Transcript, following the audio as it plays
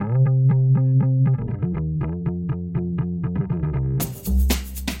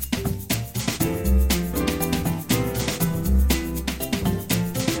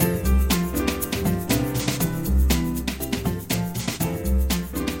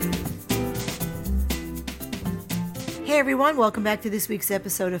Hey everyone, welcome back to this week's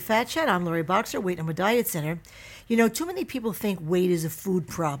episode of Fat Chat. I'm Lori Boxer, Weight Number Diet Center. You know, too many people think weight is a food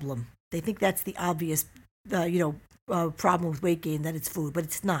problem. They think that's the obvious, problem with weight gain, that it's food, but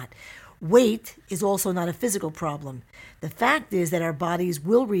it's not. Weight is also not a physical problem. The fact is that our bodies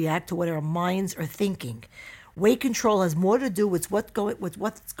will react to what our minds are thinking. Weight control has more to do with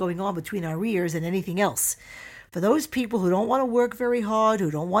what's going on between our ears than anything else. For those people who don't want to work very hard, who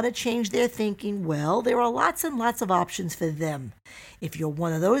don't want to change their thinking, well, there are lots and lots of options for them. If you're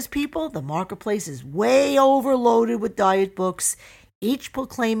one of those people, the marketplace is way overloaded with diet books, each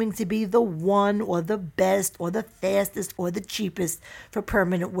proclaiming to be the one or the best or the fastest or the cheapest for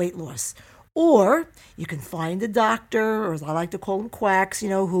permanent weight loss. Or you can find a doctor, or as I like to call them quacks,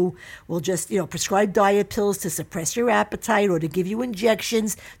 who will just, prescribe diet pills to suppress your appetite or to give you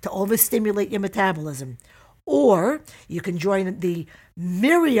injections to overstimulate your metabolism. Or you can join the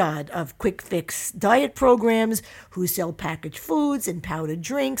myriad of quick fix diet programs who sell packaged foods and powdered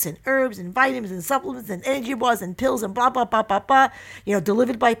drinks and herbs and vitamins and supplements and energy bars and pills and blah, blah, blah, blah, blah,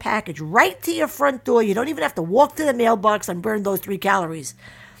 delivered by package right to your front door. You don't even have to walk to the mailbox and burn those 3 calories.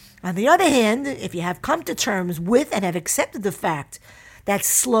 On the other hand, if you have come to terms with and have accepted the fact that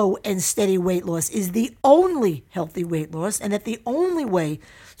slow and steady weight loss is the only healthy weight loss, and that the only way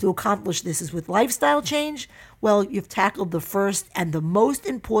to accomplish this is with lifestyle change, well, you've tackled the first and the most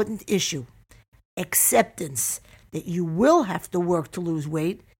important issue: acceptance that you will have to work to lose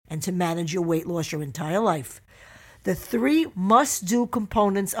weight and to manage your weight loss your entire life. The 3 must-do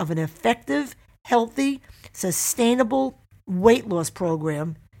components of an effective, healthy, sustainable weight loss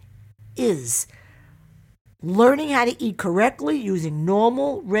program is learning how to eat correctly using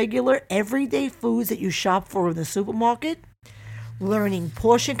normal, regular, everyday foods that you shop for in the supermarket, learning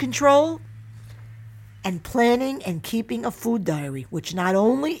portion control, and planning and keeping a food diary, which not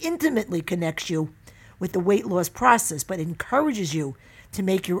only intimately connects you with the weight loss process, but encourages you to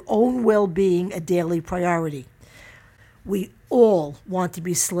make your own well-being a daily priority. We all want to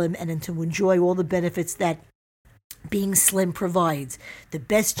be slim and to enjoy all the benefits that being slim provides. The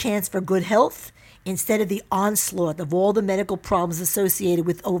best chance for good health instead of the onslaught of all the medical problems associated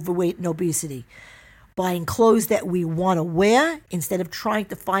with overweight and obesity. Buying clothes that we want to wear instead of trying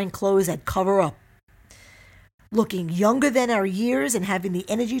to find clothes that cover up. Looking younger than our years and having the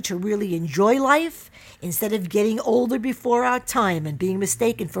energy to really enjoy life instead of getting older before our time and being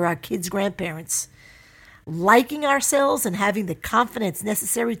mistaken for our kids' grandparents. Liking ourselves and having the confidence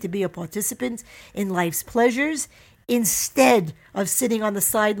necessary to be a participant in life's pleasures instead of sitting on the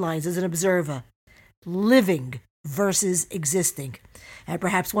sidelines as an observer. Living versus existing. And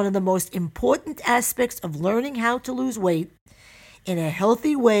perhaps one of the most important aspects of learning how to lose weight in a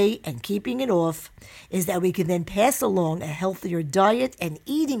healthy way and keeping it off is that we can then pass along a healthier diet and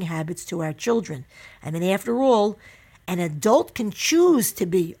eating habits to our children. I mean, after all, an adult can choose to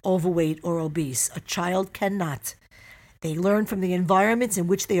be overweight or obese. A child cannot. They learn from the environments in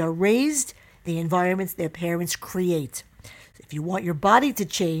which they are raised, the environments their parents create. If you want your body to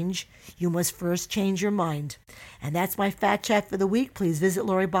change, you must first change your mind. And that's my Fat Chat for the week. Please visit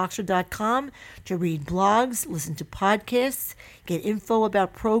LoriBoxer.com to read blogs, listen to podcasts, get info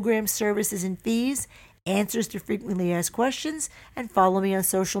about programs, services, and fees, answers to frequently asked questions, and follow me on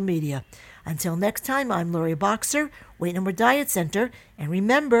social media. Until next time, I'm Lori Boxer, Weight Number Diet Center, and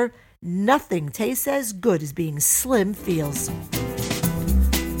remember, nothing tastes as good as being slim feels.